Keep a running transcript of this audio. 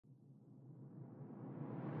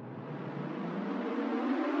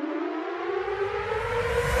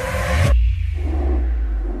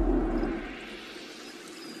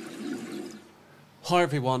Hi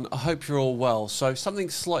everyone, I hope you're all well. So something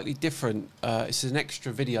slightly different, it's an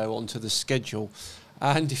extra video onto the schedule.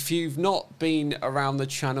 And if you've not been around the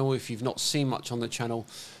channel, if you've not seen much on the channel,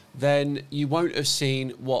 then you won't have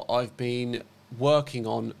seen what I've been working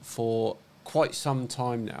on for quite some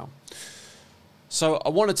time now. So I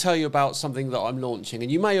want to tell you about something that I'm launching, and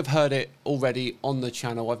you may have heard it already on the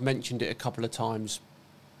channel. I've mentioned it a couple of times.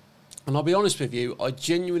 And I'll be honest with you, I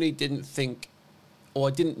genuinely didn't think, or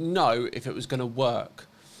I didn't know if it was going to work.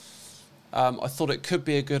 I thought it could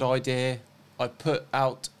be a good idea. I put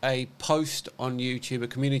out a post on YouTube, a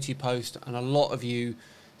community post, and a lot of you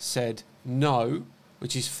said no,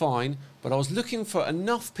 which is fine, but I was looking for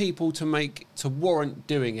enough people to warrant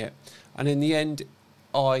doing it. And in the end,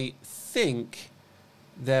 I think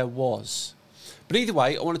there was. But either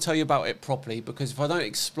way, I want to tell you about it properly, because if I don't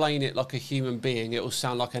explain it like a human being, it will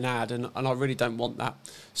sound like an ad, and I really don't want that.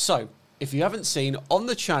 So, if you haven't seen, on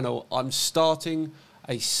the channel, I'm starting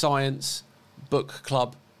a science book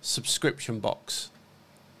club subscription box.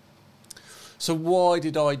 So why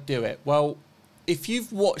did I do it? Well, if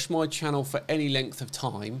you've watched my channel for any length of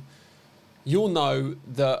time, you'll know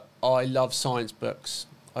that I love science books.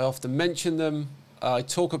 I often mention them. I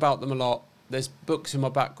talk about them a lot. There's books in my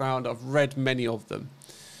background. I've read many of them.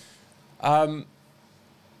 And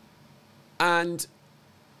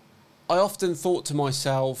I often thought to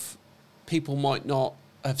myself, people might not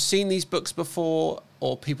have seen these books before,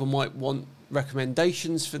 or people might want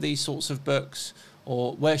recommendations for these sorts of books,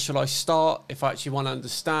 or where should I start if I actually want to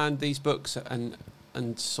understand these books and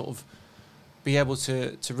sort of be able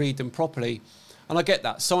to read them properly. And I get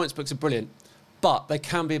that. Science books are brilliant, but they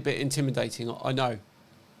can be a bit intimidating, I know.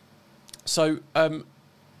 So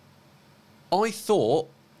I thought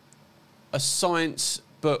a science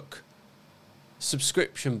book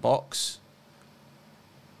subscription box,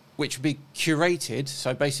 which would be curated,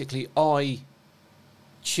 so basically I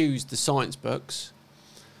choose the science books.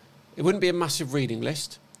 It wouldn't be a massive reading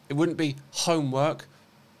list. It wouldn't be homework.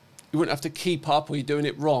 You wouldn't have to keep up or you're doing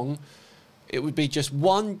it wrong. It would be just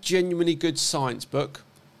one genuinely good science book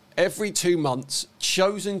every 2 months,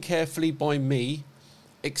 chosen carefully by me,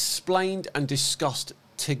 explained and discussed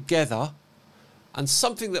together, and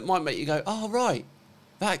something that might make you go, oh right,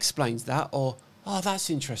 that explains that, or oh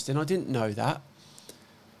that's interesting, I didn't know that.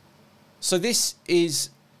 So this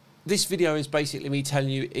video is basically me telling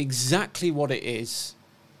you exactly what it is,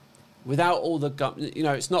 without all the, you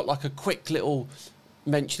know, it's not like a quick little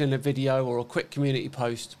mention in a video or a quick community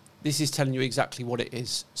post. This is telling you exactly what it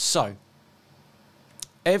is. So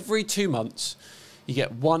every 2 months, you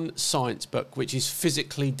get one science book, which is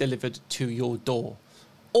physically delivered to your door,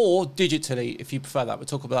 or digitally, if you prefer that. We'll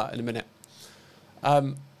talk about that in a minute.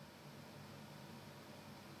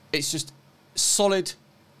 It's just solid.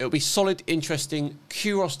 It'll be solid, interesting,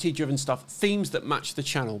 curiosity-driven stuff, themes that match the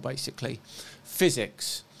channel, basically.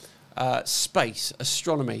 Physics, space,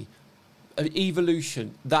 astronomy,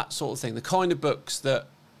 evolution, that sort of thing. The kind of books that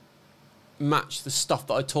match the stuff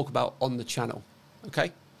that I talk about on the channel,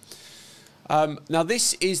 okay? Now,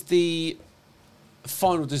 this is the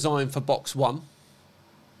final design for box 1.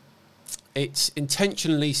 It's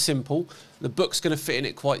intentionally simple. The book's going to fit in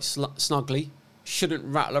it quite snugly. Shouldn't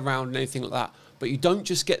rattle around and anything like that. But you don't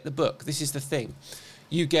just get the book. This is the thing.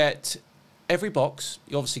 You get every box.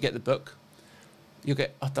 You obviously get the book. You'll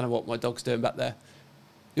get, I don't know what my dog's doing back there.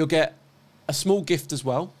 You'll get a small gift as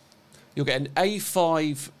well. You'll get an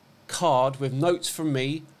A5 card with notes from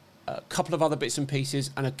me, a couple of other bits and pieces,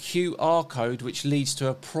 and a QR code which leads to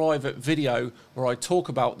a private video where I talk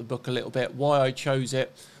about the book a little bit, why I chose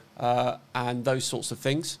it, and those sorts of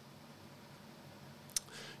things.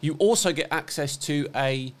 You also get access to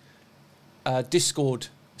a Discord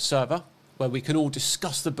server where we can all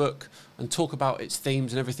discuss the book and talk about its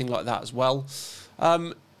themes and everything like that as well.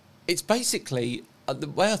 It's basically, the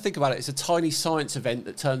way I think about it, it's a tiny science event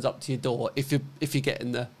that turns up to your door if you're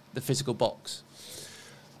getting the physical box.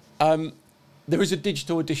 There is a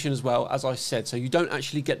digital edition as well, as I said, so you don't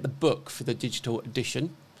actually get the book for the digital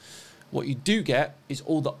edition. What you do get is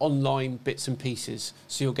all the online bits and pieces.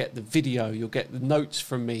 So you'll get the video, you'll get the notes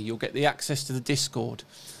from me, you'll get the access to the Discord.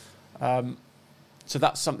 So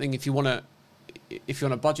that's something, if you're on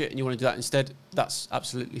a budget and you want to do that instead, that's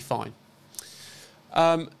absolutely fine.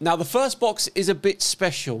 Now, the first box is a bit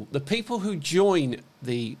special. The people who join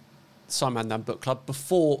the Simon Mandan Book Club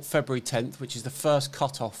before February 10th, which is the first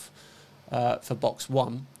cut-off for box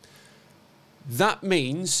 1, that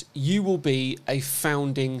means you will be a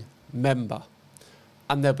founding member,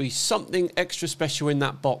 and there'll be something extra special in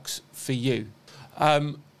that box for you.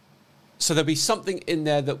 So there'll be something in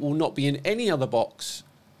there that will not be in any other box,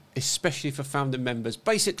 especially for founding members,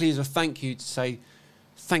 basically as a thank you to say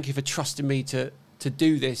thank you for trusting me to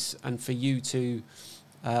do this and for you to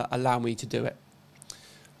allow me to do it.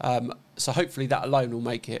 So hopefully that alone will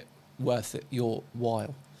make it worth it your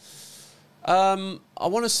while. I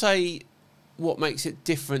want to say what makes it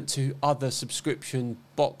different to other subscription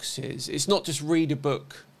boxes. It's not just read a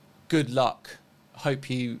book, good luck, hope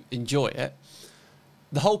you enjoy it.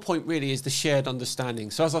 The whole point really is the shared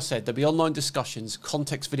understanding. So as I said, there'll be online discussions,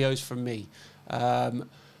 context videos from me.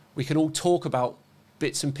 We can all talk about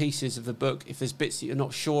bits and pieces of the book. If there's bits that you're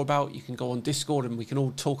not sure about, you can go on Discord and we can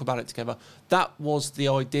all talk about it together. That was the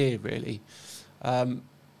idea, really.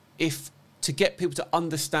 To get people to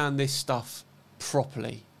understand this stuff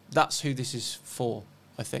properly. That's who this is for,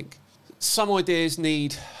 I think. Some ideas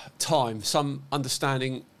need time. Some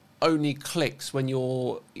understanding only clicks when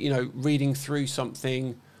you're, reading through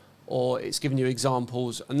something or it's giving you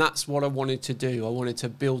examples. And that's what I wanted to do. I wanted to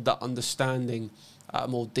build that understanding at a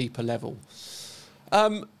more deeper level.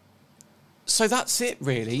 So that's it,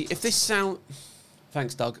 really.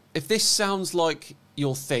 Thanks, Doug. If this sounds like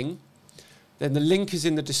your thing, then the link is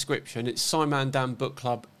in the description. It's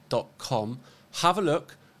simondanbookclub.com. Have a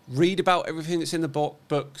look. Read about everything that's in the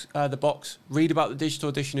box. Read about the digital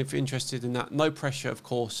edition if you're interested in that. No pressure, of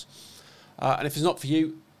course. And if it's not for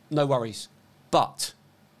you, no worries. But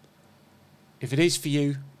if it is for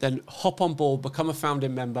you, then hop on board, become a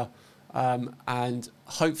founding member, and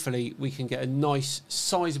hopefully we can get a nice,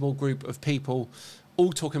 sizable group of people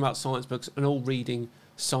all talking about science books and all reading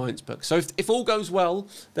science books. So if all goes well,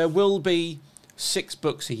 there will be 6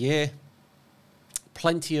 books a year.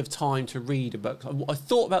 Plenty of time to read a book. I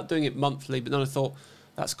thought about doing it monthly, but then I thought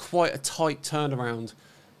that's quite a tight turnaround,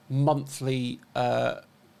 monthly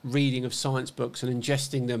reading of science books and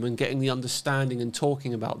ingesting them and getting the understanding and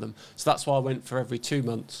talking about them. So that's why I went for every 2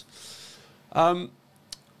 months.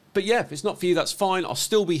 But yeah, if it's not for you, that's fine. I'll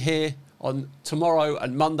still be here on tomorrow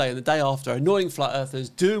and Monday and the day after, annoying flat earthers,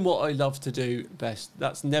 doing what I love to do best.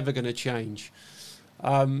 That's never going to change.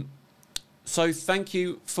 So thank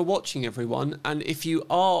you for watching, everyone. And if you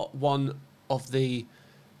are one of the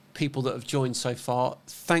people that have joined so far,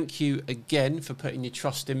 thank you again for putting your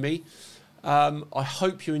trust in me. I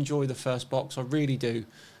hope you enjoy the first box. I really do.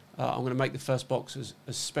 I'm going to make the first box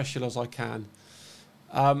as special as I can.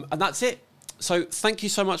 And that's it. So thank you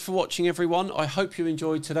so much for watching, everyone. I hope you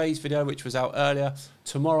enjoyed today's video, which was out earlier.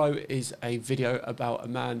 Tomorrow is a video about a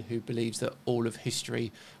man who believes that all of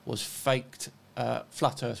history was faked.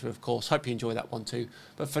 Flat earther, of course. Hope you enjoy that one too.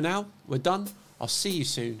 But for now, we're done. I'll see you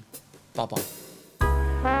soon. Bye-bye.